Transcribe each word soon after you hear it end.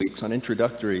weeks on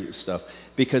introductory stuff,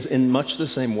 because in much the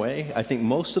same way, I think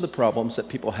most of the problems that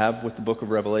people have with the book of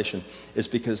Revelation is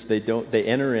because they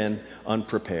enter in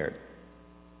unprepared,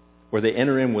 or they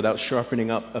enter in without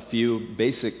sharpening up a few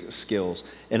basic skills.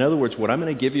 In other words, what I'm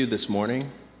going to give you this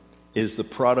morning is the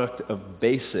product of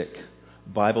basic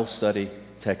Bible study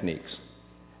techniques.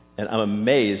 And I'm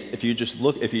amazed if you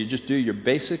just do your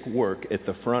basic work at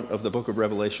the front of the book of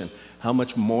Revelation, how much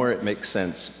more it makes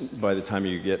sense by the time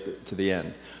you get to the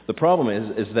end. The problem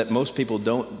is that most people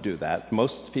don't do that.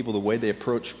 Most people, the way they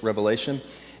approach Revelation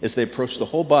is they approach the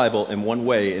whole Bible in one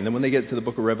way, and then when they get to the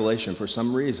book of Revelation, for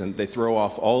some reason, they throw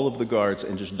off all of the guards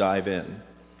and just dive in.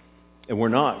 And we're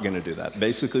not going to do that.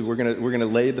 Basically, we're going to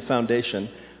lay the foundation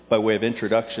by way of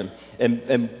introduction.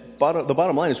 The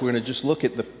bottom line is we're going to just look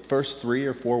at the first 3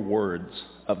 or 4 words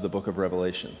of the book of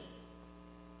Revelation.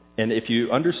 And if you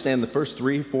understand the first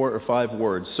 3, 4, or 5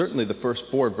 words, certainly the first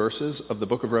 4 verses of the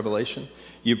book of Revelation,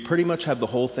 you pretty much have the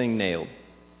whole thing nailed.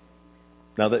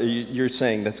 Now, you're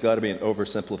saying that's got to be an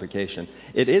oversimplification.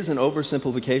 It is an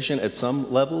oversimplification at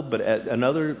some level, but at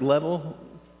another level,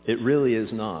 it really is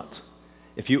not.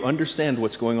 If you understand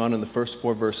what's going on in the first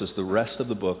 4 verses, the rest of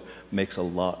the book makes a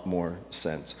lot more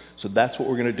sense. So that's what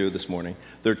we're going to do this morning.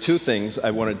 There are 2 things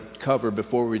I want to cover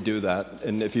before we do that.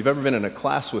 And if you've ever been in a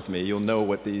class with me, you'll know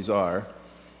what these are.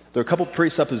 There are a couple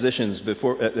presuppositions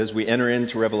as we enter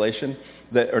into Revelation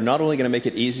that are not only going to make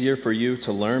it easier for you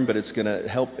to learn, but it's going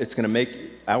to make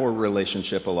our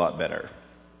relationship a lot better.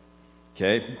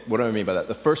 Okay? What do I mean by that?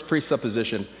 The first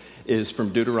presupposition is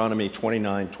from Deuteronomy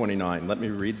 29:29. Let me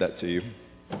read that to you.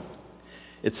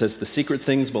 It says, "The secret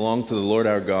things belong to the Lord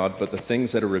our God, but the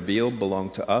things that are revealed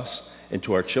belong to us and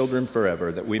to our children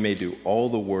forever, that we may do all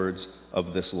the words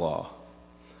of this law."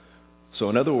 So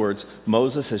in other words,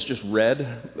 Moses has just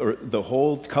read the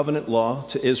whole covenant law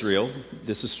to Israel.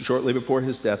 This is shortly before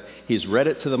his death. He's read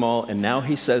it to them all, and now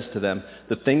he says to them,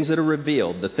 the things that are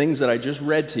revealed, the things that I just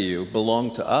read to you,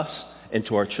 belong to us and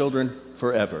to our children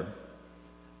forever.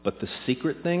 But the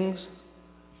secret things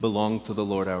belong to the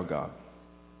Lord our God.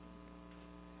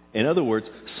 In other words,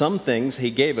 some things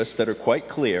he gave us that are quite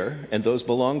clear, and those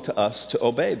belong to us to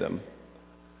obey them.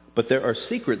 But there are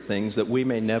secret things that we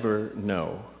may never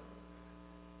know.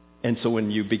 And so when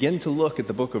you begin to look at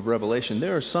the book of Revelation,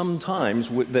 there are some times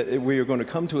that we are going to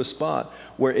come to a spot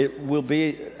where it will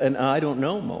be an I don't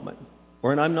know moment,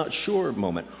 or an I'm not sure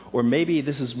moment, or maybe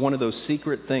this is one of those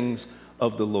secret things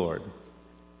of the Lord.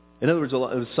 In other words,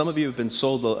 some of you have been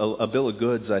sold a bill of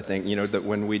goods, I think, that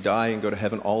when we die and go to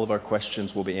heaven, all of our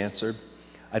questions will be answered.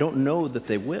 I don't know that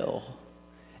they will.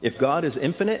 If God is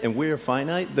infinite and we are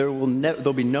finite,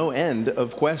 there'll be no end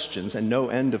of questions and no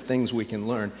end of things we can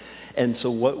learn. And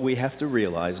so what we have to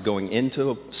realize going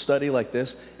into a study like this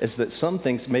is that some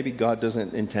things maybe God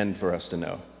doesn't intend for us to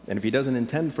know. And if he doesn't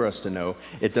intend for us to know,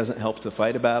 it doesn't help to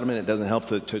fight about them, and it doesn't help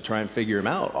to try and figure them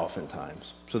out oftentimes.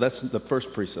 So that's the first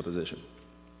presupposition.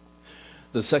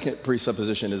 The second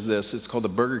presupposition is this. It's called the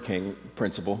Burger King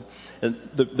principle. And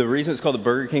the reason it's called the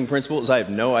Burger King principle is I have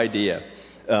no idea.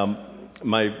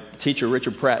 My teacher,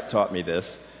 Richard Pratt, taught me this,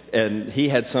 and he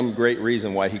had some great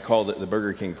reason why he called it the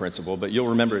Burger King principle, but you'll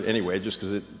remember it anyway just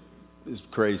because it is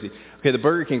crazy. Okay, the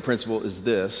Burger King principle is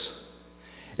this.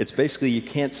 It's basically you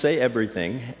can't say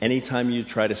everything anytime you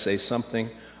try to say something,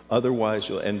 otherwise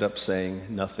you'll end up saying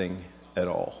nothing at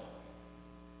all.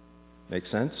 Make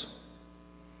sense?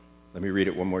 Let me read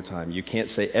it one more time. You can't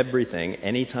say everything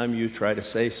anytime you try to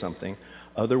say something,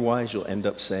 otherwise you'll end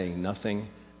up saying nothing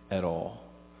at all.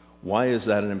 Why is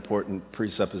that an important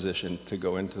presupposition to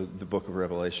go into the book of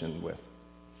Revelation with?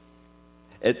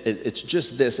 It's just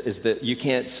this, is that you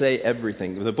can't say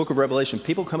everything. The book of Revelation,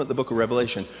 people come at the book of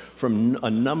Revelation from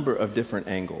a number of different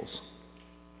angles.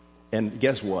 And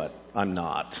guess what? I'm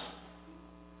not.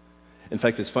 In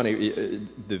fact, it's funny.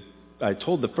 I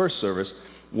told the first service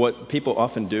what people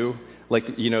often do, like,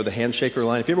 the handshaker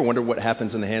line. If you ever wonder what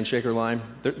happens in the handshaker line,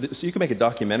 so you can make a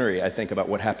documentary, I think, about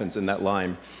what happens in that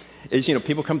line. Is,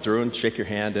 people come through and shake your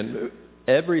hand, and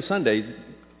every Sunday,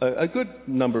 a good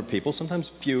number of people, sometimes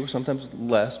few, sometimes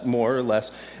less, more or less,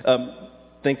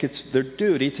 think it's their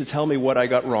duty to tell me what I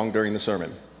got wrong during the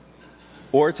sermon,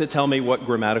 or to tell me what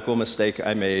grammatical mistake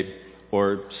I made,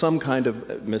 or some kind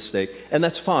of mistake. And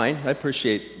that's fine. I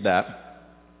appreciate that.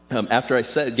 After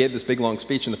I gave this big long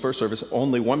speech in the first service,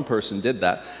 only one person did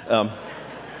that.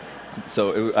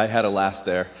 I had a laugh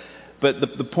there. But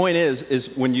the point is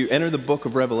when you enter the book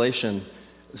of Revelation,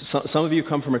 some of you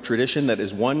come from a tradition that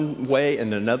is one way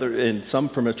and some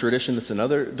from a tradition that's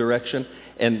another direction.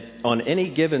 And on any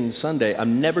given Sunday,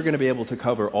 I'm never going to be able to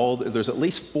cover there's at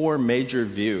least 4 major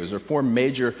views or 4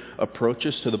 major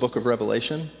approaches to the book of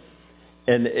Revelation.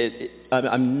 And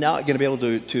I'm not going to be able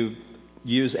to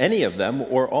use any of them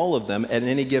or all of them at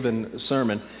any given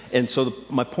sermon. And so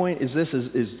my point is this,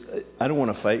 is I don't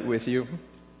want to fight with you.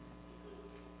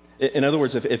 In other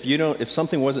words, if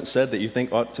something wasn't said that you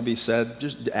think ought to be said,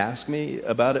 just ask me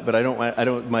about it. But I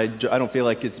don't feel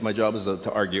like it's my job is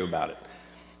to argue about it.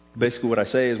 Basically, what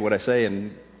I say is what I say,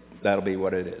 and that'll be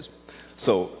what it is.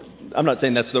 So I'm not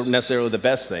saying that's necessarily the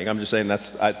best thing. I'm just saying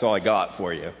that's all I got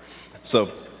for you.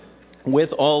 So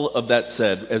with all of that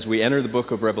said, as we enter the book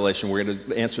of Revelation, we're going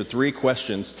to answer 3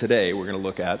 questions today we're going to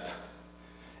look at.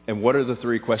 And what are the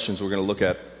 3 questions we're going to look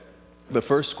at? The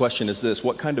first question is this: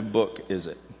 what kind of book is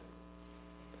it?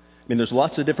 I mean, there's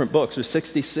lots of different books. There's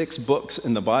 66 books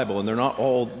in the Bible, and they're not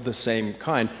all the same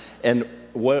kind. And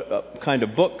what kind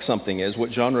of book something is,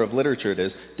 what genre of literature it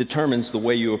is, determines the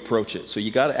way you approach it. So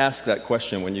you got to ask that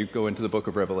question when you go into the book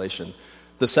of Revelation.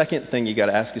 The second thing you got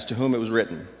to ask is to whom it was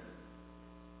written.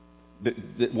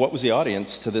 What was the audience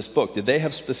to this book? Did they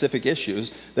have specific issues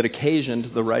that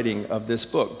occasioned the writing of this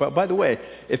book? But by the way,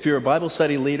 if you're a Bible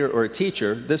study leader or a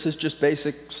teacher, this is just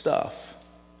basic stuff.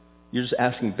 You're just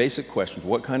asking basic questions.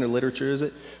 What kind of literature is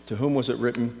it? To whom was it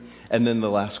written? And then the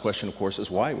last question, of course, is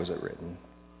why was it written?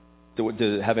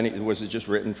 Was it just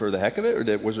written for the heck of it?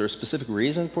 Or was there a specific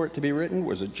reason for it to be written?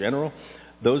 Was it general?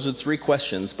 Those are 3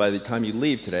 questions by the time you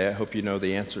leave today I hope you know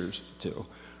the answers to.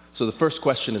 So the first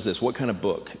question is this: what kind of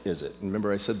book is it? And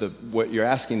remember I said what you're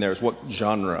asking there is what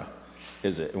genre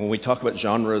is it? And when we talk about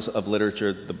genres of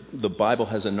literature, the Bible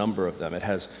has a number of them. It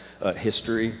has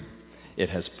history, it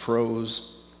has prose,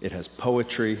 it has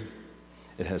poetry,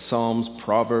 it has Psalms,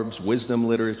 Proverbs, wisdom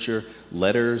literature,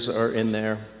 letters are in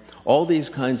there, all these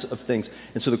kinds of things.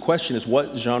 And so the question is, what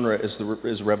genre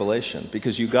is Revelation?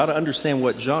 Because you've got to understand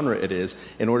what genre it is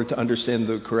in order to understand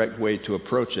the correct way to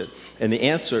approach it. And the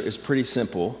answer is pretty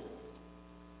simple.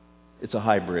 It's a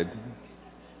hybrid.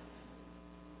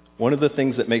 One of the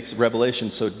things that makes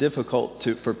Revelation so difficult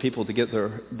for people to get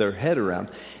their head around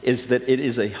is that it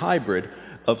is a hybrid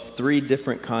of 3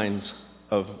 different kinds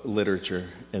of literature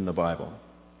in the Bible.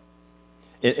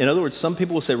 In other words, some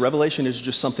people will say Revelation is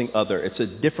just something other. It's a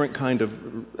different kind of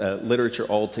literature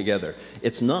altogether.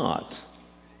 It's not.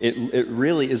 It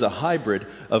really is a hybrid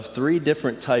of 3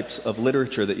 different types of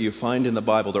literature that you find in the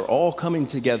Bible. They're all coming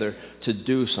together to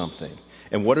do something.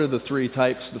 And what are the 3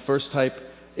 types? The first type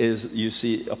is you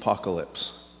see apocalypse.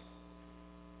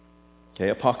 Okay,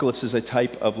 apocalypse is a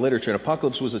type of literature. And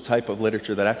apocalypse was a type of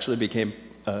literature that actually became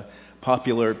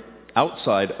popular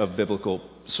outside of biblical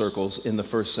circles in the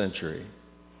 1st century.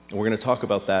 And we're going to talk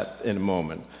about that in a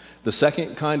moment. The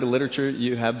second kind of literature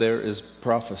you have there is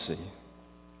prophecy.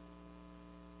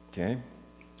 Okay?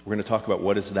 We're going to talk about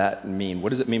what does that mean.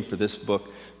 What does it mean for this book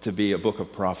to be a book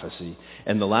of prophecy?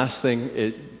 And the last thing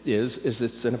is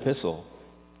it's an epistle.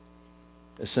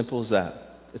 As simple as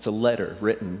that. It's a letter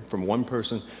written from one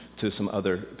person to some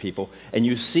other people. And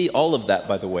you see all of that,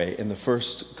 by the way, in the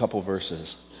first couple verses.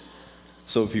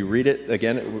 So if you read it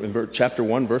again, in chapter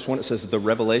 1, verse 1, it says the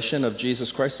revelation of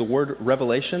Jesus Christ. The word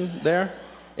revelation there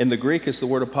in the Greek is the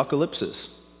word apocalypsis.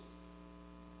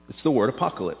 It's the word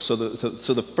apocalypse. So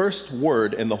the first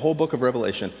word in the whole book of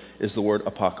Revelation is the word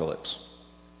apocalypse.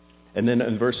 And then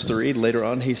in verse 3, later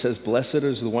on, he says, blessed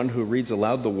is the one who reads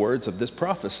aloud the words of this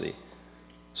prophecy.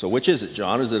 So which is it,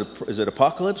 John? Is it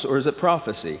apocalypse or is it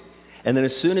prophecy? And then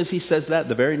as soon as he says that,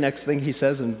 the very next thing he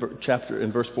says in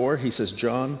verse 4, he says,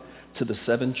 John, to the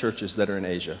 7 churches that are in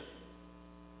Asia.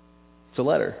 It's a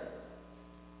letter.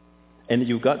 And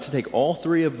you've got to take all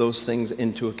 3 of those things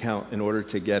into account in order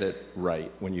to get it right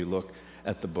when you look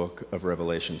at the book of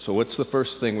Revelation. So what's the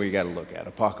first thing we got to look at?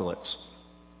 Apocalypse.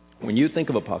 When you think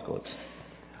of apocalypse,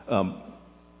 I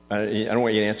don't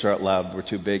want you to answer out loud. We're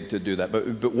too big to do that.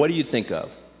 But what do you think of?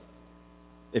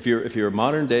 If you're a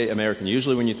modern day American,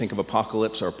 usually when you think of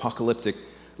apocalypse or apocalyptic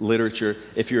literature,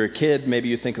 if you're a kid, maybe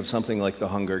you think of something like The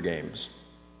Hunger Games.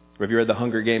 Or have you read the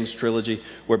Hunger Games trilogy,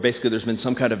 where basically there's been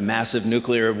some kind of massive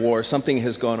nuclear war, something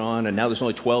has gone on, and now there's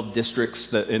only 12 districts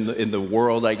in the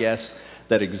world, I guess,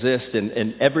 that exist,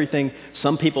 and everything,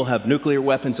 some people have nuclear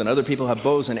weapons and other people have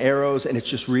bows and arrows, and it's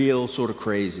just real sort of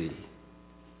crazy.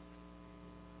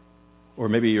 Or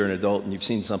maybe you're an adult and you've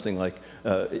seen something like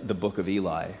the Book of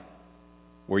Eli,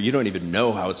 where you don't even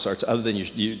know how it starts, other than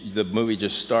the movie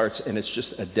just starts and it's just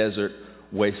a desert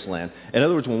wasteland. In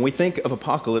other words, when we think of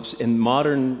apocalypse in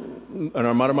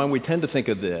our modern mind, we tend to think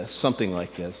of this, something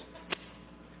like this.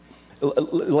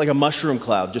 Like a mushroom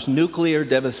cloud, just nuclear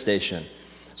devastation.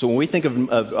 So when we think of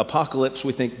apocalypse,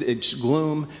 we think it's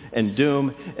gloom and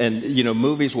doom, and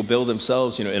movies will build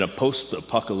themselves, in a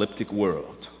post-apocalyptic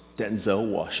world.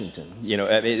 Denzel Washington,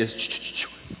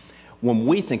 when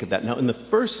we think of that. Now, in the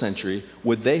first century,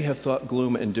 would they have thought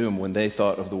gloom and doom when they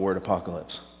thought of the word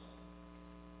apocalypse?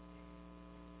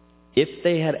 If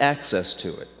they had access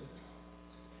to it.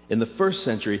 In the first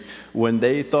century, when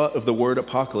they thought of the word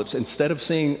apocalypse, instead of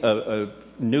seeing a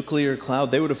nuclear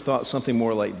cloud, they would have thought something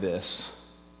more like this.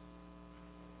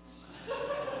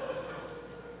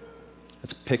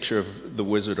 That's a picture of the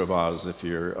Wizard of Oz if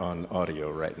you're on audio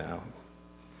right now.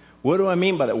 What do I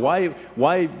mean by that?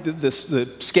 Why did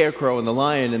the Scarecrow and the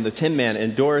Lion and the Tin Man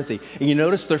and Dorothy, and you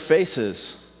notice their faces.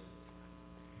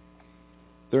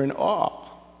 They're in awe.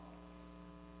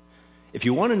 If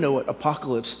you want to know what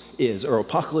apocalypse is, or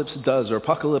apocalypse does, or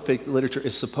apocalyptic literature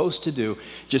is supposed to do,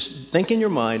 just think in your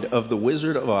mind of the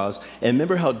Wizard of Oz, and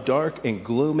remember how dark and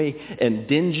gloomy and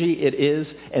dingy it is.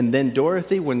 And then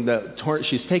Dorothy, when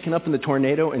she's taken up in the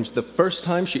tornado, and the first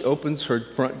time she opens her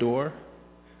front door,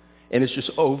 and is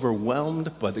just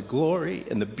overwhelmed by the glory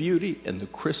and the beauty and the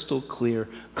crystal clear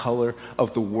color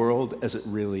of the world as it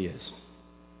really is.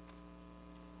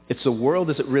 It's the world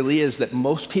as it really is that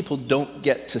most people don't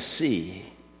get to see.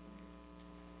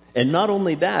 And not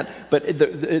only that, but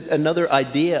another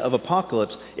idea of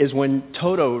apocalypse is when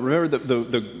Toto, remember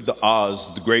the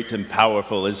Oz, the great and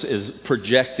powerful, is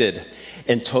projected,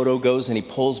 and Toto goes and he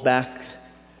pulls back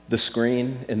the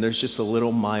screen, and there's just a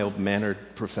little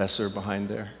mild-mannered professor behind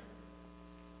there.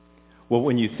 Well,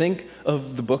 when you think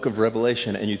of the book of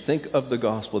Revelation and you think of the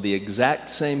gospel, the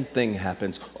exact same thing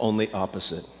happens, only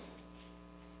opposite.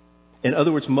 In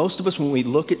other words, most of us, when we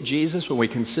look at Jesus, when we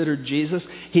consider Jesus,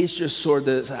 he's just sort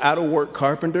of this out-of-work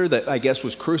carpenter that I guess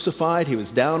was crucified. He was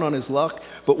down on his luck.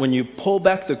 But when you pull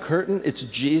back the curtain, it's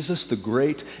Jesus the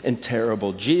great and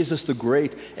terrible. Jesus the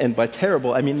great, and by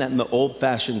terrible, I mean that in the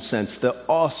old-fashioned sense, the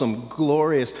awesome,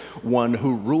 glorious one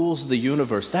who rules the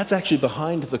universe. That's actually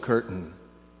behind the curtain.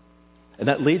 And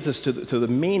that leads us to the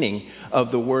meaning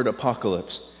of the word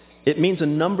apocalypse. It means a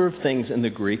number of things in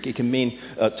the Greek. It can mean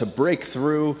to break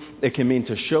through. It can mean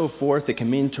to show forth. It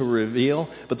can mean to reveal.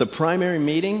 But the primary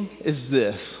meaning is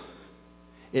this.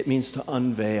 It means to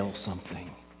unveil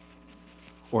something,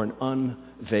 or an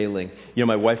unveiling. You know,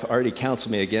 my wife already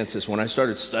counseled me against this. When I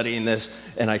started studying this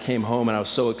and I came home and I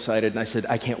was so excited and I said,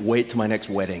 I can't wait to my next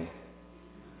wedding.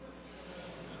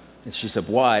 And she said,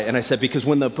 why? And I said, because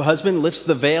when the husband lifts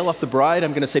the veil off the bride,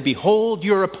 I'm going to say, behold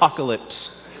your apocalypse.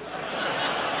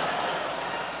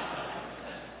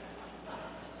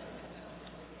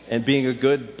 And being a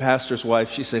good pastor's wife,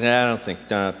 she said,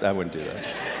 I wouldn't do that.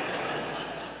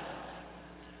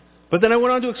 But then I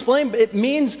went on to explain, it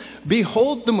means,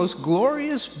 behold the most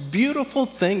glorious, beautiful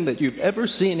thing that you've ever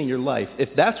seen in your life. If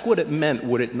that's what it meant,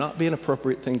 would it not be an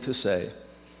appropriate thing to say?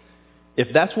 If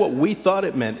that's what we thought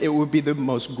it meant, it would be the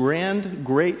most grand,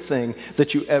 great thing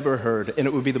that you ever heard. And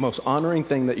it would be the most honoring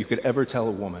thing that you could ever tell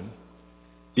a woman.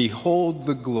 Behold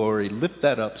the glory. Lift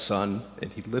that up, son.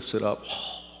 And he lifts it up.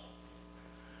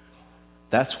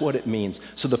 That's what it means.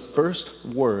 So the first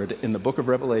word in the book of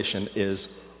Revelation is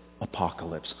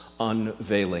apocalypse,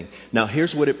 unveiling. Now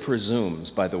here's what it presumes,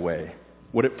 by the way.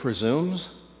 What it presumes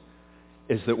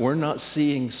is that we're not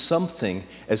seeing something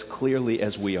as clearly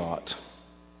as we ought.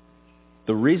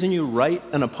 The reason you write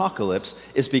an apocalypse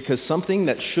is because something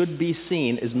that should be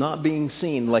seen is not being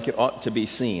seen like it ought to be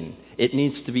seen. It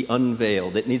needs to be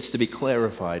unveiled. It needs to be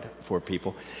clarified for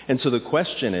people. And so the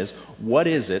question is, what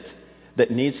is it that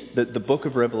the book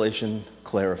of Revelation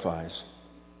clarifies?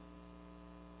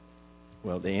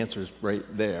 Well, the answer is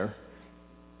right there.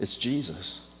 It's Jesus.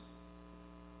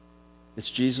 It's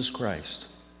Jesus Christ.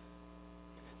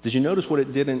 Did you notice what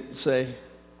it didn't say?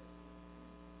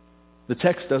 The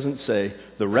text doesn't say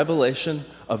the revelation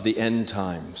of the end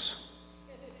times,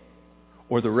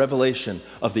 or the revelation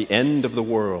of the end of the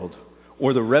world,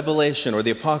 or the revelation or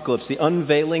the apocalypse, the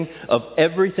unveiling of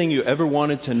everything you ever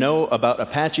wanted to know about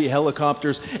Apache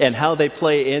helicopters and how they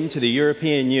play into the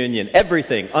European Union.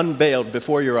 Everything unveiled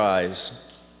before your eyes.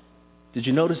 Did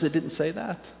you notice it didn't say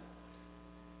that?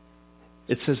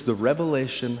 It says the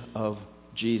revelation of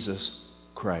Jesus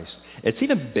Christ. It's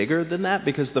even bigger than that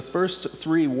because the first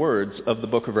three words of the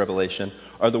book of Revelation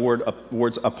are the words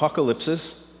apocalypsis,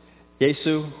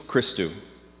 Jesu Christou.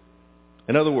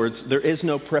 In other words, there is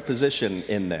no preposition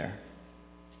in there.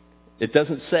 It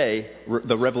doesn't say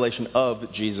the revelation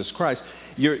of Jesus Christ.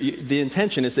 The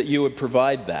intention is that you would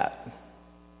provide that.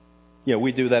 You know,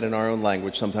 we do that in our own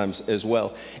language sometimes as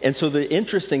well. And so the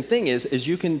interesting thing is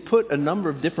you can put a number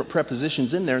of different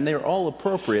prepositions in there, and they're all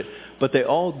appropriate, but they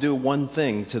all do one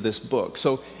thing to this book.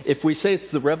 So if we say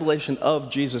it's the revelation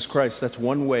of Jesus Christ, that's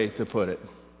one way to put it.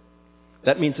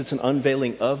 That means it's an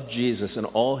unveiling of Jesus and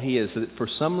all he is. That for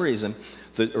some reason,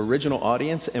 the original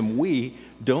audience, and we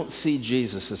don't see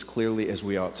Jesus as clearly as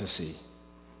we ought to see.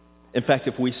 In fact,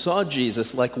 if we saw Jesus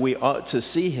like we ought to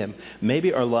see him,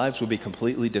 maybe our lives would be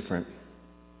completely different.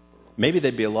 Maybe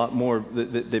there'd be a lot more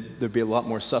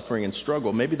suffering and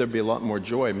struggle. Maybe there'd be a lot more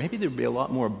joy. Maybe there'd be a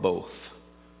lot more of both.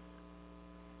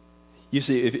 You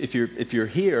see, if you're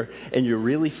here and you're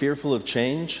really fearful of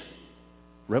change,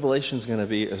 Revelation's going to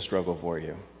be a struggle for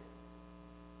you.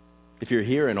 If you're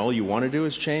here and all you want to do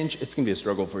is change, it's going to be a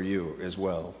struggle for you as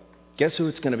well. Guess who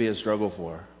it's going to be a struggle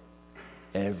for?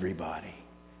 Everybody.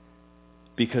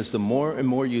 Because the more and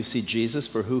more you see Jesus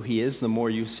for who he is, the more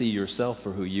you see yourself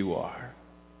for who you are.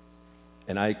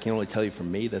 And I can only tell you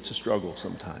from me, that's a struggle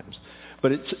sometimes.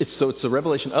 But it's the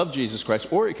revelation of Jesus Christ,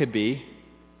 or it could be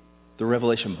the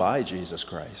revelation by Jesus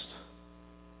Christ.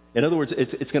 In other words,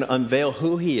 it's going to unveil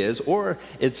who he is, or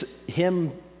it's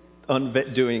him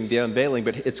doing the unveiling,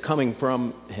 but it's coming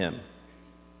from him.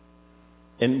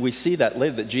 And we see that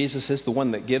later, that Jesus is the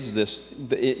one that gives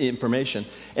the information.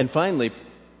 And finally,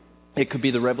 it could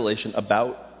be the revelation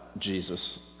about Jesus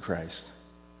Christ.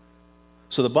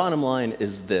 So the bottom line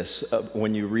is this,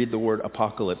 when you read the word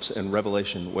apocalypse and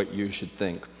Revelation, what you should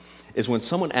think is when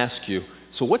someone asks you,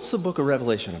 so what's the book of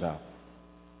Revelation about?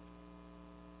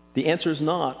 The answer is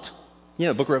not,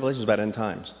 the book of Revelation is about end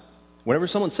times. Whenever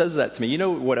someone says that to me, you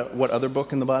know what other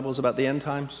book in the Bible is about the end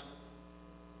times?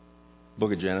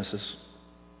 Book of Genesis.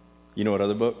 You know what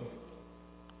other book?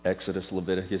 Exodus,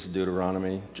 Leviticus,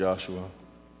 Deuteronomy, Joshua,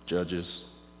 Judges,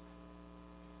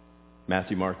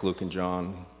 Matthew, Mark, Luke, and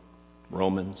John,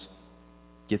 Romans.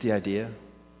 Get the idea?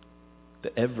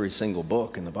 That every single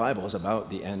book in the Bible is about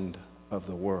the end of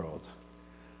the world.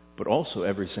 But also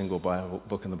every single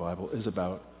book in the Bible is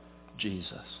about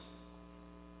Jesus.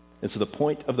 And so the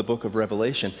point of the book of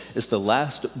Revelation is the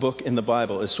last book in the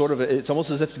Bible. It's almost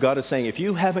as if God is saying, if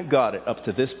you haven't got it up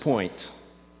to this point,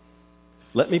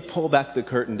 let me pull back the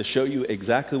curtain to show you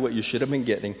exactly what you should have been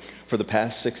getting for the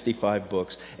past 65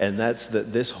 books. And that's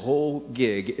that this whole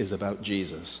gig is about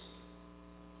Jesus.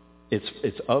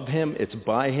 It's of him, it's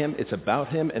by him, it's about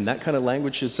him, and that kind of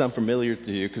language should sound familiar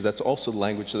to you because that's also the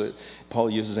language that Paul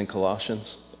uses in Colossians.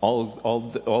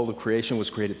 All the creation was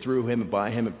created through him and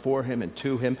by him and for him and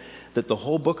to him. That the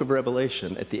whole book of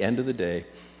Revelation at the end of the day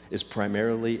is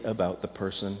primarily about the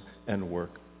person and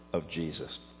work of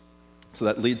Jesus. So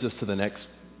that leads us to the next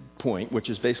point, which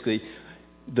is basically,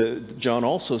 John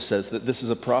also says that this is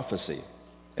a prophecy.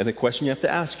 And the question you have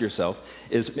to ask yourself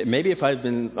is, maybe if I've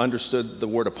understood the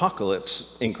word apocalypse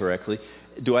incorrectly,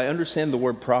 do I understand the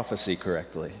word prophecy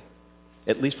correctly?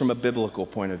 At least from a biblical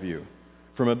point of view.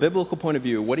 From a biblical point of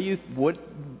view, what is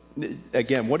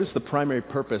the primary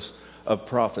purpose of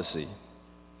prophecy?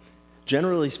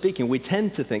 Generally speaking, we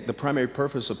tend to think the primary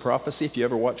purpose of prophecy, if you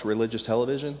ever watch religious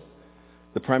television,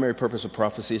 the primary purpose of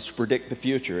prophecy is to predict the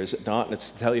future, is it not? And it's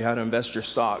to tell you how to invest your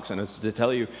stocks, and it's to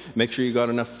tell you, make sure you got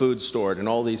enough food stored, and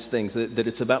all these things, that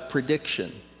it's about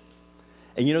prediction.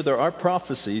 And there are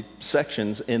prophecy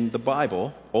sections in the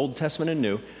Bible, Old Testament and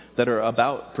New, that are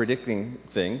about predicting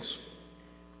things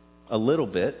a little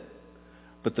bit,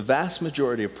 but the vast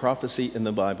majority of prophecy in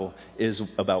the Bible is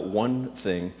about one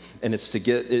thing, and it's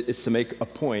to make a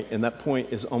point, and that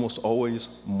point is almost always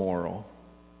moral.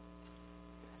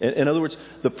 In other words,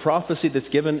 the prophecy that's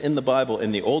given in the Bible,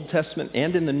 in the Old Testament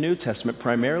and in the New Testament,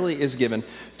 primarily is given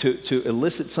to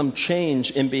elicit some change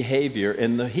in behavior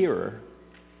in the hearer.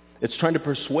 It's trying to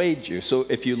persuade you. So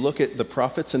if you look at the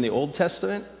prophets in the Old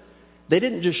Testament, they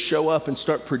didn't just show up and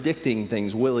start predicting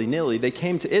things willy-nilly. They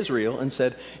came to Israel and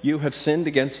said, you have sinned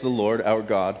against the Lord our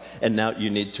God, and now you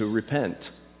need to repent.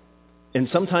 And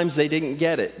sometimes they didn't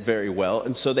get it very well,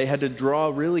 and so they had to draw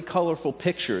really colorful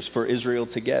pictures for Israel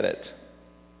to get it.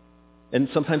 And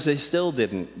sometimes they still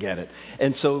didn't get it.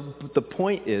 And so the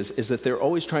point is that they're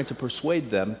always trying to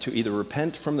persuade them to either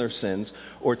repent from their sins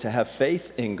or to have faith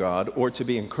in God or to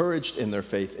be encouraged in their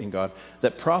faith in God.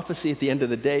 That prophecy at the end of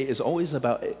the day is always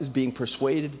about being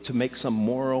persuaded to make some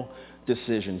moral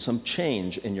decision, some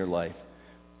change in your life.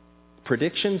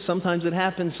 Prediction, sometimes it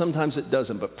happens, sometimes it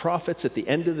doesn't. But prophets, at the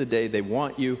end of the day, they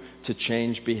want you to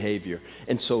change behavior.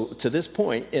 And so to this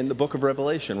point in the book of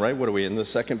Revelation, right, what are we in the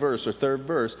second verse or third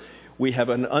verse? We have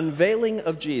an unveiling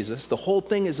of Jesus. The whole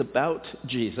thing is about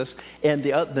Jesus. And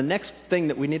the next thing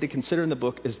that we need to consider in the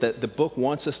book is that the book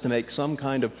wants us to make some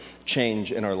kind of change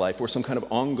in our life or some kind of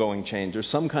ongoing change or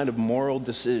some kind of moral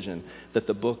decision that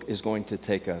the book is going to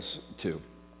take us to.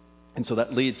 And so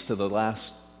that leads to the last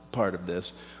part of this,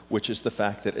 which is the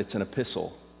fact that it's an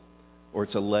epistle or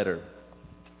it's a letter.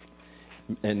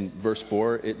 In verse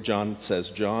 4, John says,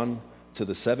 John to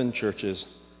the 7 churches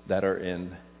that are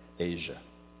in Asia.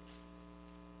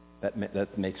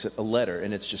 That makes it a letter,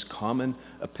 and it's just common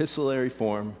epistolary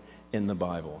form in the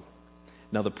Bible.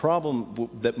 Now, the problem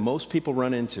that most people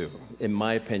run into, in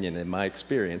my opinion, in my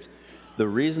experience, the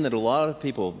reason that a lot of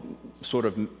people sort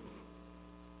of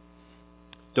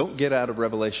don't get out of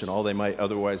Revelation all they might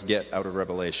otherwise get out of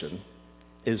Revelation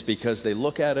is because they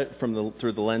look at it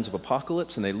through the lens of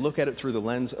apocalypse, and they look at it through the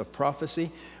lens of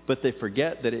prophecy, but they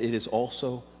forget that it is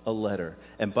also a letter.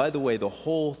 And by the way, the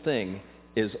whole thing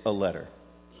is a letter.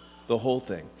 The whole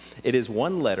thing. It is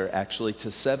one letter, actually,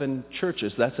 to 7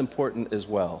 churches. That's important as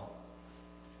well.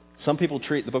 Some people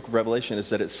treat the book of Revelation as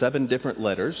that it's 7 different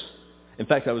letters. In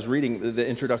fact, I was reading the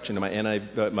introduction to my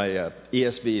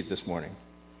ESV this morning.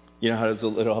 You know how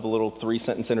it'll have a little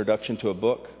 3-sentence introduction to a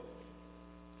book?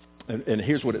 And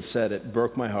here's what it said. It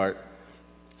broke my heart.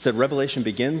 It said, Revelation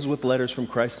begins with letters from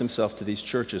Christ himself to these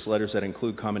churches, letters that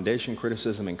include commendation,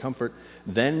 criticism, and comfort.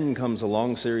 Then comes a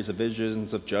long series of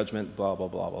visions of judgment, blah, blah,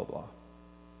 blah, blah, blah.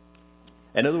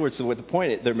 In other words, what the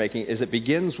point they're making is it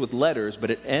begins with letters, but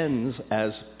it ends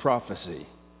as prophecy.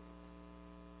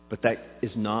 But that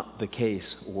is not the case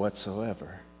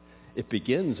whatsoever. It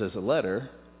begins as a letter.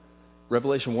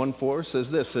 Revelation 1:4 says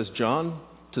this, says, John,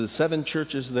 to the 7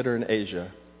 churches that are in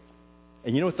Asia.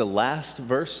 And you know what the last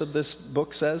verse of this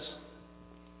book says?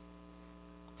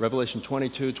 Revelation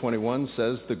 22:21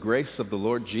 says, the grace of the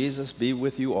Lord Jesus be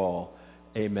with you all.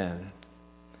 Amen.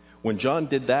 When John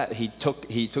did that, he took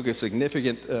a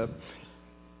significant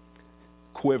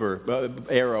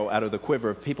arrow out of the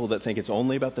quiver of people that think it's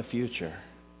only about the future.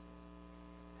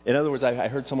 In other words, I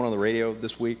heard someone on the radio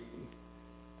this week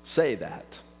say that.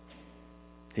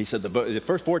 He said the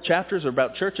first 4 chapters are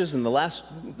about churches, and the rest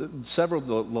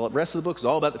of the book is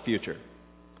all about the future.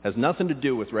 Has nothing to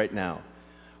do with right now.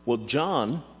 Well,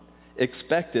 John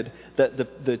expected that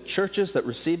the churches that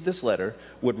received this letter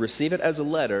would receive it as a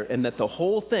letter, and that the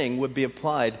whole thing would be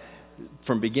applied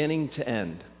from beginning to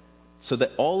end. So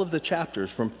that all of the chapters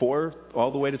from 4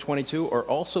 all the way to 22 are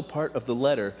also part of the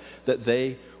letter that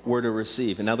they were to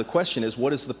receive. And now the question is,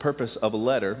 what is the purpose of a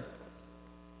letter?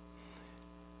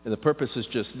 And the purpose is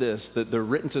just this, that they're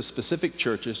written to specific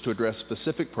churches to address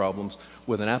specific problems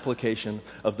with an application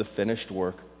of the finished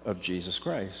work of Jesus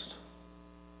Christ.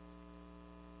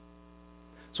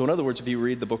 So in other words, if you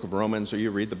read the book of Romans or you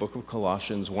read the book of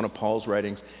Colossians, one of Paul's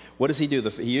writings, what does he do?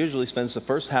 He usually spends the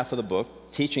first half of the book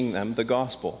teaching them the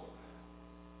gospel.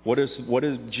 What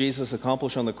did Jesus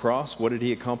accomplish on the cross? What did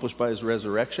he accomplish by his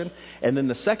resurrection? And then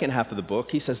the second half of the book,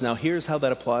 he says, now here's how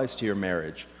that applies to your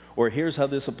marriage. Or here's how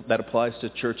that applies to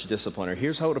church discipline. Or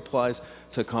here's how it applies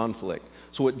to conflict.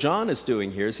 So what John is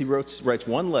doing here is he writes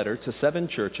one letter to 7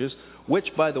 churches,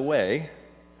 which, by the way,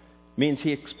 means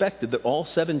he expected that all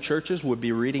 7 churches would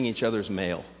be reading each other's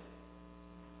mail.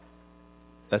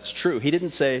 That's true. He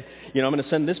didn't say, I'm going to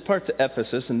send this part to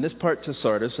Ephesus and this part to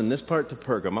Sardis and this part to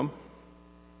Pergamum.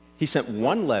 He sent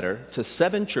one letter to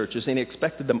 7 churches, and he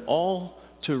expected them all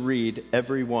to read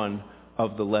every one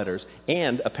of the letters.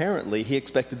 And apparently, he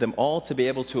expected them all to be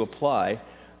able to apply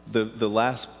the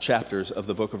last chapters of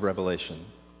the book of Revelation.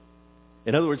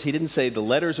 In other words, he didn't say, the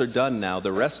letters are done now.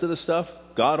 The rest of the stuff,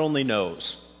 God only knows.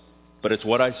 But it's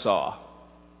what I saw.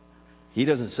 He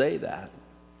doesn't say that.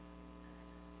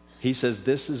 He says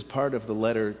this is part of the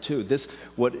letter too. This,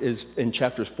 what is in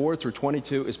chapters 4 through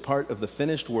 22, is part of the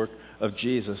finished work of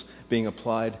Jesus being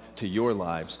applied to your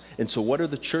lives. And so what are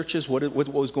the churches? What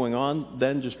was going on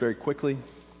then, just very quickly?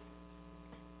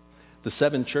 The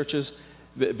 7 churches,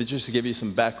 but just to give you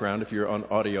some background, if you're on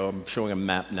audio, I'm showing a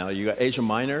map now. You got Asia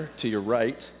Minor to your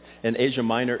right, and Asia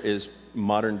Minor is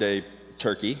modern-day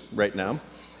Turkey right now.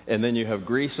 And then you have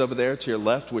Greece over there to your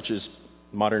left, which is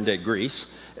modern-day Greece.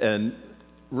 And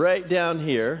right down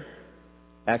here,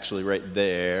 actually right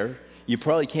there, you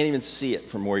probably can't even see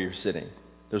it from where you're sitting.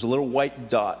 There's a little white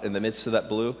dot in the midst of that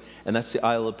blue, and that's the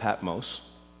Isle of Patmos.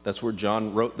 That's where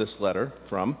John wrote this letter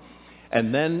from.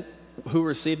 And then who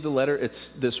received the letter? It's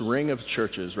this ring of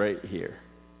churches right here.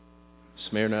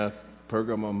 Smyrna,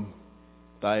 Pergamum,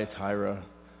 Thyatira,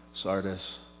 Sardis,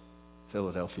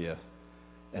 Philadelphia,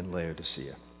 and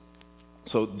Laodicea.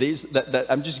 So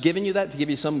I'm just giving you that to give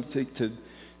you some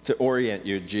to orient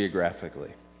you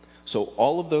geographically. So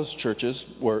all of those churches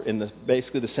were in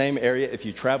basically the same area. If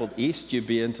you traveled east, you'd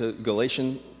be into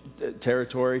Galatian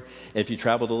territory. If you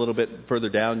traveled a little bit further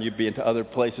down, you'd be into other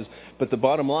places. But the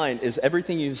bottom line is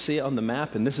everything you see on the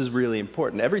map, and this is really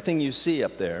important, everything you see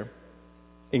up there,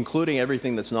 including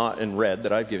everything that's not in red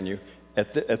that I've given you,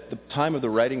 at the time of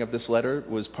the writing of this letter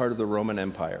was part of the Roman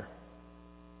Empire.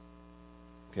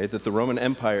 Okay, that the Roman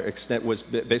Empire was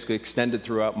basically extended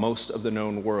throughout most of the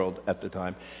known world at the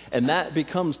time. And that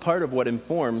becomes part of what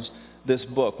informs this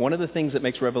book. One of the things that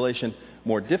makes Revelation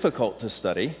more difficult to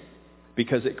study,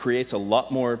 because it creates a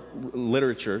lot more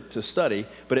literature to study,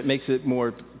 but it makes it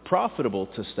more profitable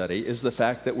to study, is the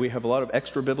fact that we have a lot of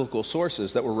extra-biblical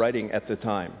sources that were writing at the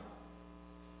time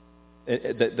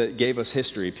that gave us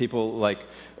history. People like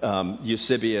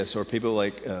Eusebius, or people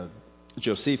like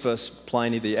Josephus,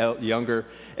 Pliny the Younger.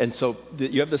 And so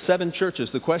you have the 7 churches.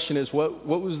 The question is, what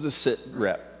was the sit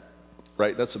rep?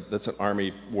 Right? That's an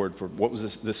army word for what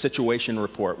was the situation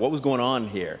report? What was going on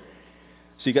here?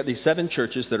 So you got these 7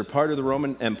 churches that are part of the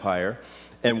Roman Empire,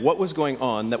 and what was going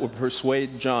on that would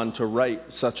persuade John to write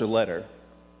such a letter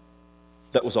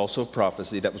that was also a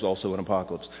prophecy, that was also an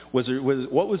apocalypse?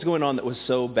 What was going on that was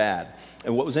so bad?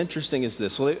 And what was interesting is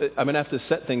this. Well, I'm going to have to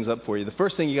set things up for you. The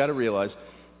first thing you got to realize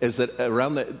is that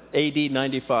around the AD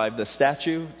 95, the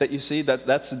statue that you see, that's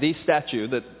the statue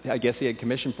that I guess he had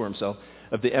commissioned for himself,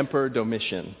 of the Emperor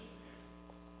Domitian.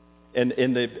 And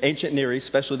in the ancient Near East,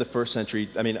 especially the first century,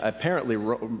 I mean, apparently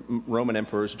Roman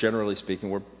emperors, generally speaking,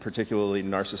 were particularly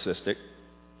narcissistic.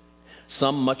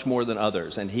 Some much more than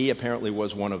others, and he apparently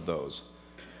was one of those.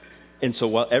 And so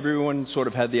while everyone sort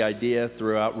of had the idea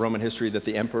throughout Roman history that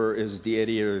the emperor is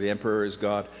deity or the emperor is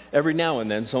God, every now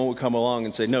and then someone would come along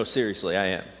and say, no, seriously, I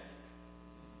am.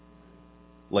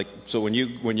 Like, so when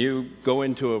you go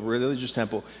into a religious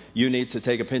temple, you need to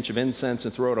take a pinch of incense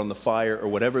and throw it on the fire, or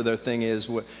whatever their thing is,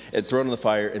 and throw it on the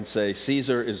fire and say,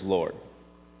 Caesar is Lord.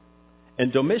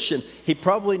 And Domitian, he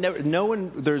probably never,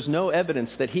 there's no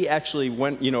evidence that he actually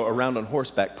went, around on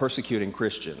horseback persecuting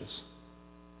Christians.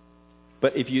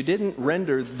 But if you didn't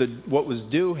render what was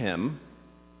due him,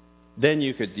 then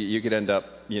you could end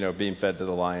up, being fed to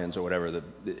the lions or whatever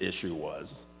the issue was.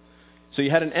 So you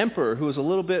had an emperor who was a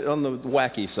little bit on the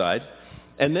wacky side,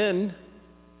 and then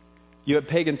you had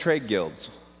pagan trade guilds.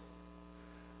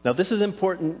 Now this is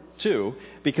important too,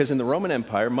 because in the Roman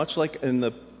Empire, much like in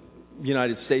the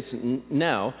United States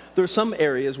now, there are some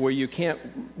areas where you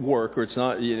can't work, or it's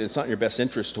not in your best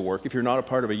interest to work if you're not a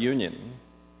part of a union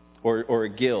or a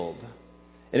guild.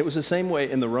 And it was the same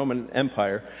way in the Roman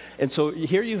Empire. And so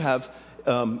here you have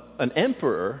an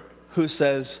emperor who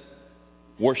says,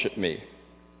 worship me.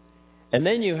 And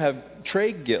then you have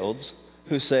trade guilds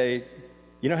who say,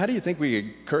 how do you think we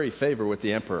could curry favor with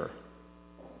the emperor?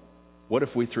 What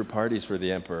if we threw parties for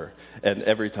the emperor? And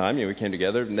every time we came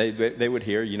together, and they would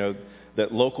hear,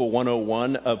 that local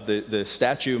 101 of the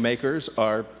statue makers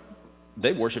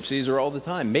they worship Caesar all the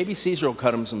time. Maybe Caesar will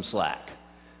cut him some slack.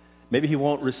 Maybe he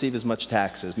won't receive as much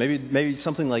taxes. Maybe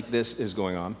something like this is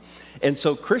going on. And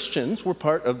so Christians were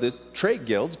part of the trade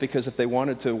guilds, because if they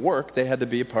wanted to work, they had to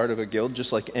be a part of a guild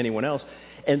just like anyone else.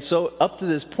 And so up to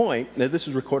this point, now this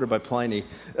is recorded by Pliny,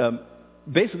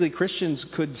 basically Christians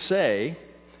could say,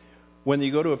 when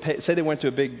you go to say they went to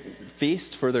a big feast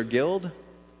for their guild,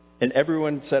 and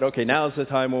everyone said, okay, now's the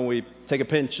time when we take a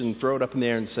pinch and throw it up in the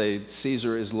air and say,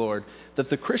 Caesar is Lord, that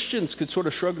the Christians could sort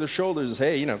of shrug their shoulders and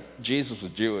say, hey, Jesus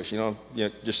was Jewish,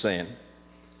 just saying.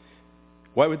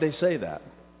 Why would they say that?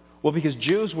 Well, because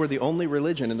Jews were the only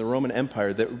religion in the Roman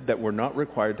Empire that were not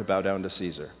required to bow down to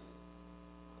Caesar.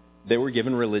 They were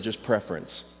given religious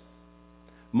preference.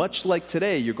 Much like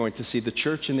today, you're going to see the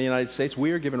church in the United States,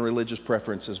 we are given religious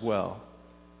preference as well.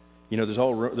 There's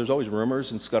always rumors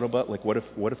and scuttlebutt, like what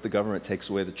if the government takes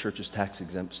away the church's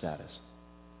tax-exempt status?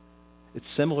 It's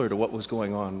similar to what was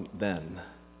going on then.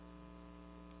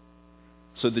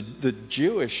 So the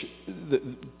Jews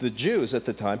at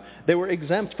the time, they were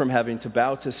exempt from having to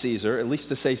bow to Caesar, at least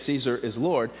to say Caesar is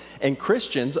Lord. And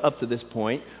Christians, up to this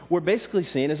point, were basically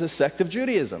seen as a sect of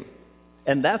Judaism.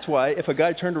 And that's why if a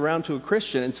guy turned around to a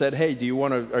Christian and said, hey,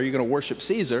 are you going to worship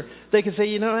Caesar? They could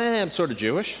say, I'm sort of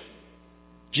Jewish.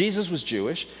 Jesus was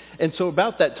Jewish. And so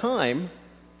about that time,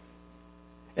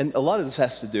 and a lot of this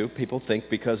has to do, people think,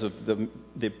 because of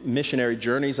the missionary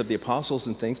journeys of the apostles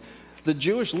and things, the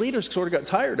Jewish leaders sort of got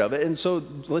tired of it. And so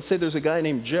let's say there's a guy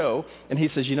named Joe, and he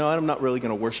says, I'm not really going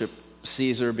to worship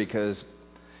Caesar because,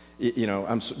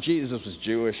 Jesus was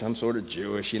Jewish. I'm sort of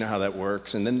Jewish. You know how that works.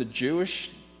 And then the Jewish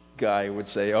guy would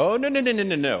say, oh,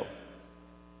 no.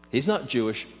 He's not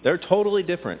Jewish. They're totally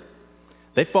different.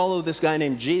 They follow this guy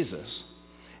named Jesus.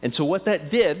 And so what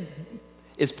that did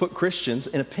is put Christians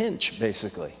in a pinch,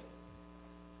 basically.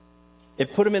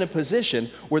 It put them in a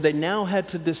position where they now had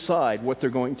to decide what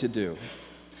they're going to do.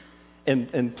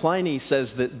 And Pliny says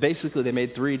that basically they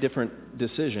made 3 different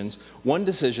decisions. One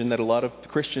decision that a lot of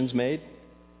Christians made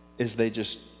is they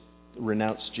just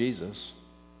renounced Jesus.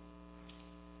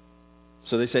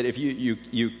 So they said, if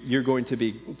you're going to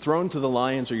be thrown to the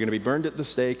lions, or you're going to be burned at the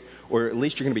stake, or at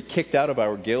least you're going to be kicked out of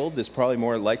our guild, is probably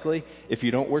more likely if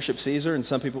you don't worship Caesar. And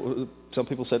some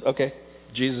people said, okay,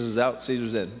 Jesus is out,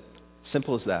 Caesar's in.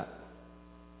 Simple as that.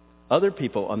 Other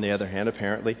people, on the other hand,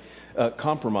 apparently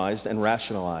compromised and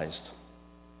rationalized.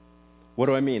 What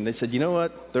do I mean? They said, you know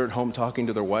what? They're at home talking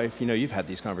to their wife. You know, you've had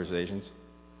these conversations.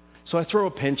 So I throw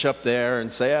a pinch up there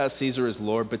and say, Caesar is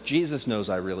Lord, but Jesus knows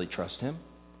I really trust him.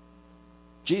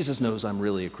 Jesus knows I'm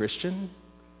really a Christian.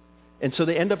 And so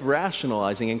they end up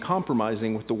rationalizing and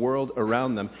compromising with the world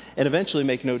around them and eventually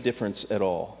make no difference at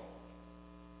all.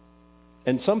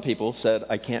 And some people said,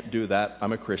 I can't do that,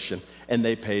 I'm a Christian, and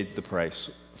they paid the price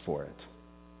for it.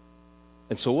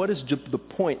 And so what is the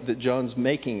point that John's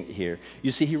making here?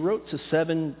 You see, he wrote to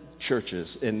 7 churches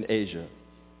in Asia.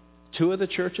 2 of the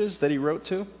churches that he wrote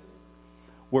to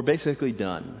were basically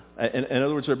done. In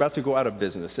other words, they're about to go out of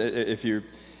business. If you're,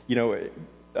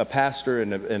 a pastor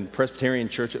in a Presbyterian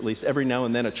church, at least, every now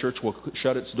and then a church will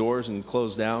shut its doors and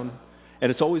close down.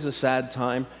 And it's always a sad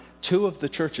time. 2 of the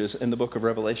churches in the book of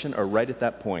Revelation are right at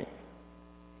that point.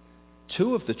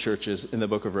 2 of the churches in the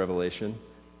book of Revelation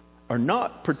are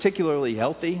not particularly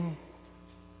healthy,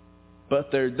 but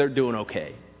they're doing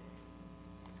okay.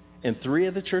 And 3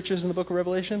 of the churches in the book of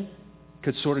Revelation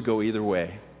could sort of go either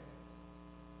way.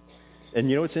 And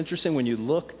you know what's interesting? When you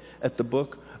look at the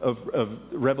book of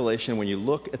Revelation, when you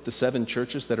look at the 7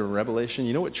 churches that are in Revelation,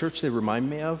 you know what church they remind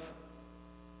me of?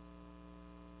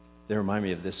 They remind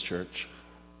me of this church.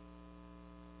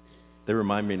 They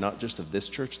remind me not just of this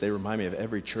church, they remind me of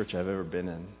every church I've ever been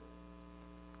in.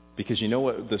 Because you know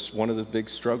what one of the big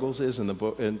struggles is in the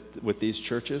book with these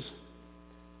churches?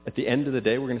 At the end of the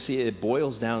day, we're going to see it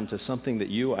boils down to something that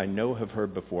I know have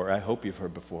heard before. I hope you've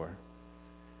heard before.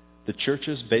 The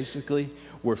churches basically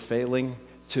were failing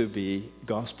to be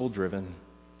gospel-driven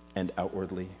and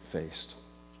outwardly faced.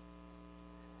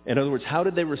 In other words, how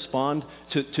did they respond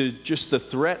to just the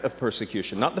threat of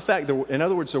persecution? Not the fact that, in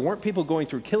other words, there weren't people going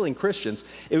through killing Christians.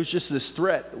 It was just this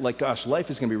threat, like, gosh, life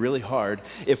is going to be really hard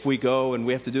if we go and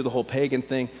we have to do the whole pagan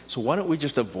thing. So why don't we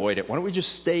just avoid it? Why don't we just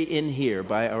stay in here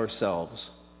by ourselves?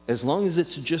 As long as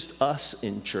it's just us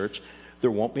in church,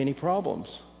 there won't be any problems.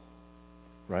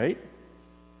 Right?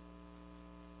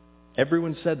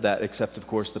 Everyone said that except, of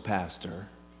course, the pastor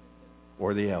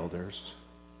or the elders.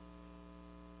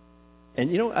 And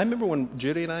I remember when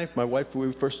Judy and I, my wife,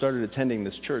 we first started attending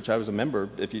this church, I was a member,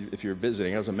 if you're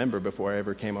visiting, I was a member before I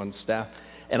ever came on staff.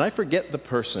 And I forget the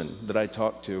person that I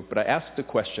talked to, but I asked the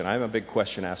question, I'm a big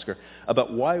question asker,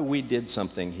 about why we did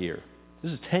something here.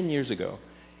 This is 10 years ago.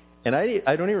 And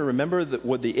I don't even remember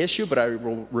what the issue, but I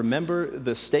will remember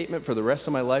the statement for the rest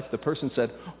of my life. The person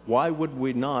said, why would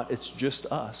we not? It's just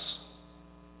us.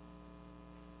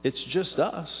 It's just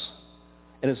us.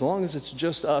 And as long as it's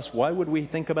just us, why would we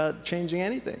think about changing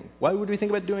anything? Why would we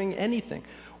think about doing anything?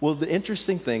 Well, the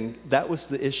interesting thing, that was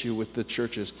the issue with the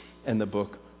churches and the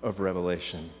book of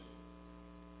Revelation.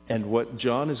 And what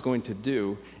John is going to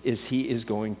do is he is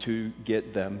going to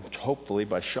get them, hopefully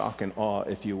by shock and awe,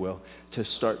 if you will, to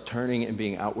start turning and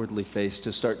being outwardly faced,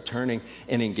 to start turning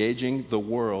and engaging the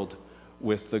world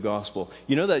with the gospel.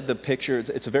 You know that the picture,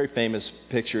 it's a very famous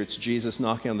picture. It's Jesus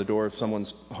knocking on the door of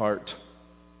someone's heart.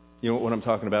 You know what I'm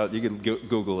talking about? You can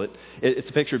Google it. It's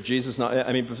a picture of Jesus.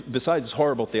 Besides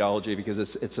horrible theology, because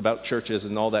it's about churches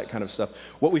and all that kind of stuff.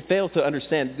 What we fail to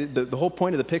understand, the whole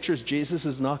point of the picture is Jesus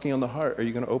is knocking on the heart. Are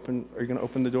you going to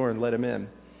open the door and let him in?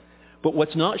 But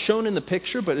what's not shown in the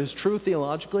picture, but is true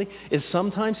theologically, is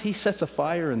sometimes he sets a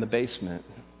fire in the basement.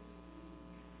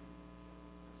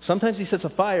 Sometimes he sets a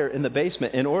fire in the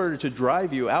basement in order to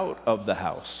drive you out of the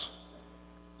house.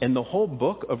 And the whole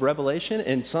book of Revelation,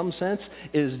 in some sense,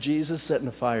 is Jesus setting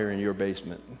a fire in your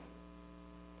basement.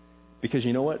 Because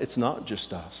you know what? It's not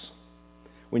just us.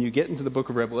 When you get into the book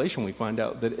of Revelation, we find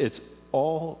out that it's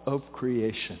all of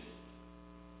creation.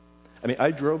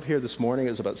 I drove here this morning.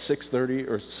 It was about 6:30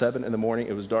 or 7 in the morning.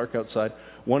 It was dark outside.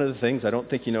 One of the things I don't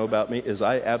think you know about me is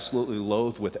I absolutely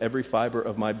loathe with every fiber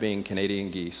of my being Canadian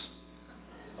geese.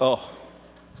 Oh,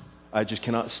 I just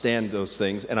cannot stand those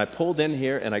things. And I pulled in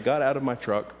here and I got out of my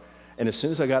truck. And as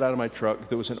soon as I got out of my truck,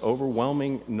 there was an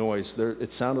overwhelming noise. It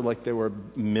sounded like there were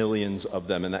millions of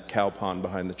them in that cow pond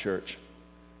behind the church.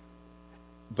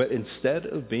 But instead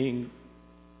of being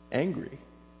angry,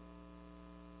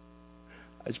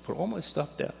 I just put all my stuff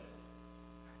down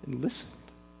and listened.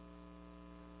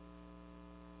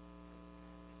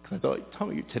 Because I thought,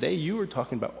 Tommy, today you were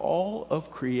talking about all of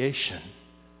creation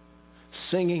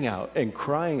singing out and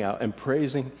crying out and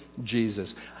praising Jesus.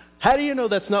 How do you know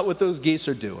that's not what those geese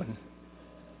are doing?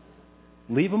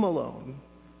 Leave them alone.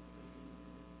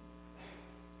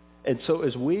 And so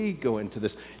as we go into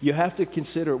this, you have to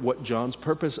consider what John's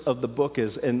purpose of the book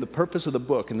is. And the purpose of the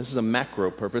book, and this is a macro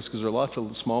purpose because there are lots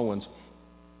of small ones,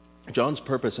 John's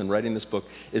purpose in writing this book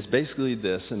is basically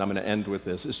this, and I'm going to end with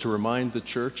this, is to remind the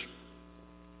church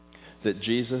that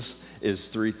Jesus is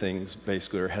three things,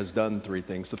 basically, or has done three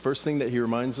things. The first thing that he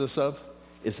reminds us of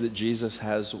is that Jesus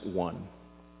has won.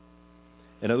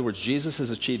 In other words, Jesus has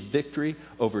achieved victory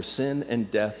over sin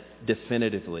and death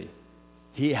definitively.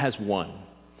 He has won.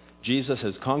 Jesus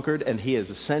has conquered and he has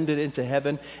ascended into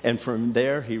heaven, and from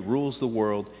there he rules the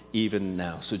world even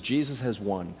now. So Jesus has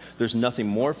won. There's nothing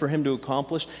more for him to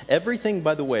accomplish. Everything,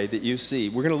 by the way, that you see,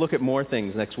 we're going to look at more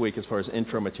things next week as far as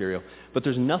intro material, but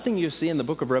there's nothing you see in the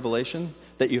book of Revelation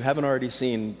that you haven't already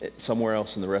seen somewhere else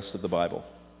in the rest of the Bible.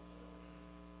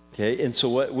 Okay, and so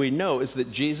what we know is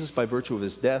that Jesus, by virtue of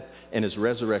his death and his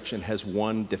resurrection, has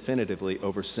won definitively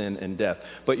over sin and death.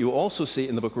 But you also see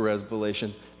in the book of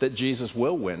Revelation that Jesus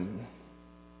will win.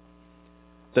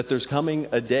 That there's coming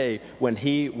a day when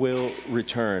he will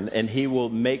return and he will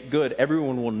make good.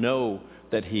 Everyone will know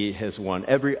that he has won.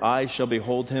 Every eye shall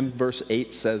behold him. Verse 8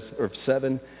 says, or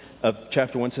 7 of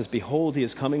chapter 1 says, "Behold, he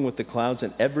is coming with the clouds,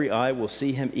 and every eye will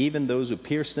see him, even those who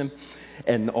pierced him.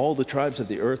 And all the tribes of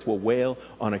the earth will wail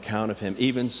on account of him.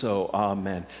 Even so,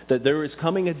 amen." That there is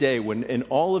coming a day when in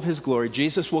all of his glory,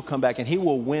 Jesus will come back and he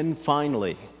will win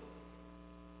finally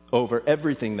over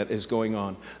everything that is going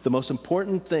on. The most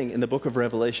important thing in the book of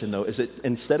Revelation, though, is that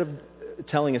instead of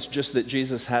telling us just that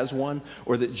Jesus has won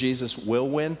or that Jesus will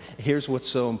win, here's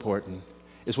what's so important.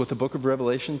 Is what the book of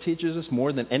Revelation teaches us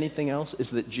more than anything else is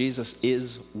that Jesus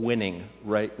is winning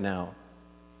right now.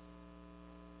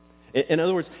 In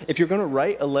other words, if you're going to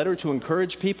write a letter to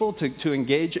encourage people to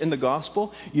engage in the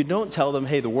gospel, you don't tell them,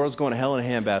 hey, the world's going to hell in a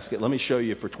handbasket. Let me show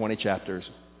you for 20 chapters.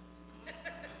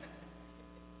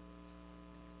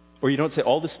 Or you don't say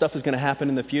all this stuff is going to happen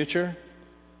in the future.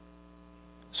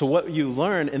 So what you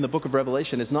learn in the book of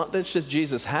Revelation is not that just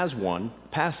Jesus has won,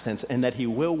 past tense, and that he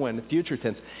will win, future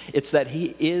tense. It's that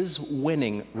he is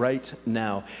winning right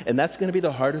now. And that's going to be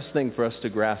the hardest thing for us to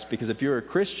grasp, because if you're a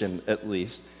Christian, at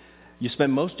least, you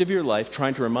spend most of your life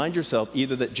trying to remind yourself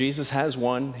either that Jesus has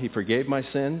won, he forgave my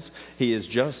sins, he has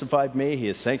justified me, he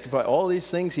has sanctified, all these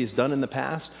things he's done in the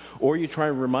past, or you try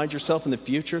and remind yourself in the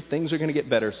future things are going to get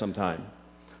better sometime.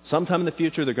 Sometime in the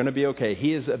future they're going to be okay.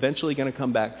 He is eventually going to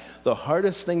come back. The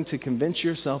hardest thing to convince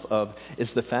yourself of is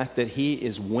the fact that he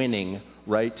is winning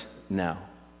right now.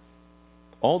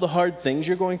 All the hard things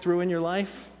you're going through in your life,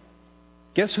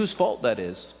 guess whose fault that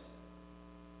is?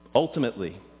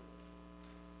 Ultimately,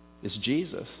 it's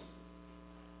Jesus.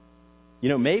 You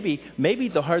know, maybe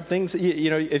the hard things, you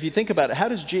know, if you think about it, how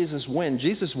does Jesus win?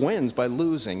 Jesus wins by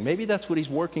losing. Maybe that's what he's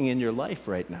working in your life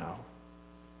right now.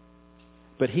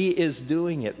 But he is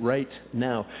doing it right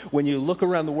now. When you look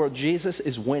around the world, Jesus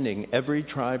is winning every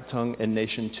tribe, tongue, and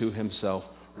nation to himself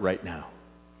right now.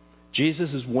 Jesus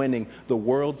is winning the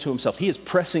world to himself. He is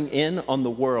pressing in on the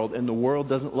world, and the world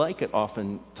doesn't like it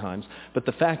oftentimes. But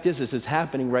the fact is it's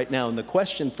happening right now. And the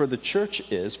question for the church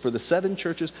is, for the 7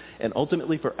 churches, and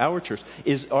ultimately for our church,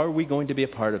 is are we going to be a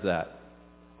part of that?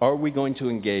 Are we going to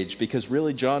engage? Because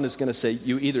really John is going to say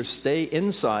you either stay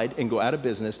inside and go out of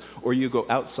business, or you go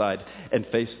outside and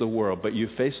face the world. But you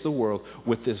face the world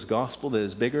with this gospel that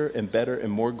is bigger and better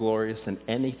and more glorious than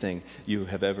anything you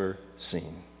have ever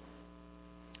seen.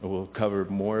 We'll cover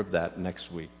more of that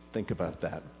next week. Think about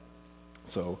that.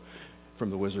 So,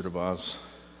 from The Wizard of Oz,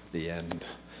 the end.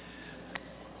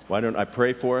 Why don't I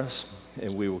pray for us,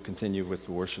 and we will continue with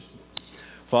the worship.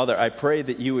 Father, I pray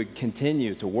that you would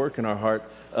continue to work in our heart,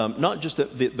 not just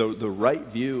the right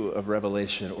view of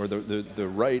Revelation or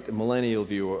the right millennial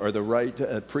view or the right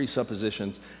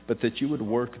presuppositions, but that you would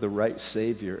work the right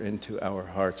Savior into our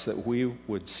hearts, that we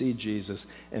would see Jesus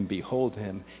and behold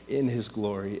him in his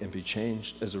glory and be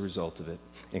changed as a result of it.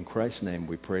 In Christ's name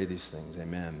we pray these things.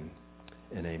 Amen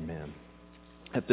and amen.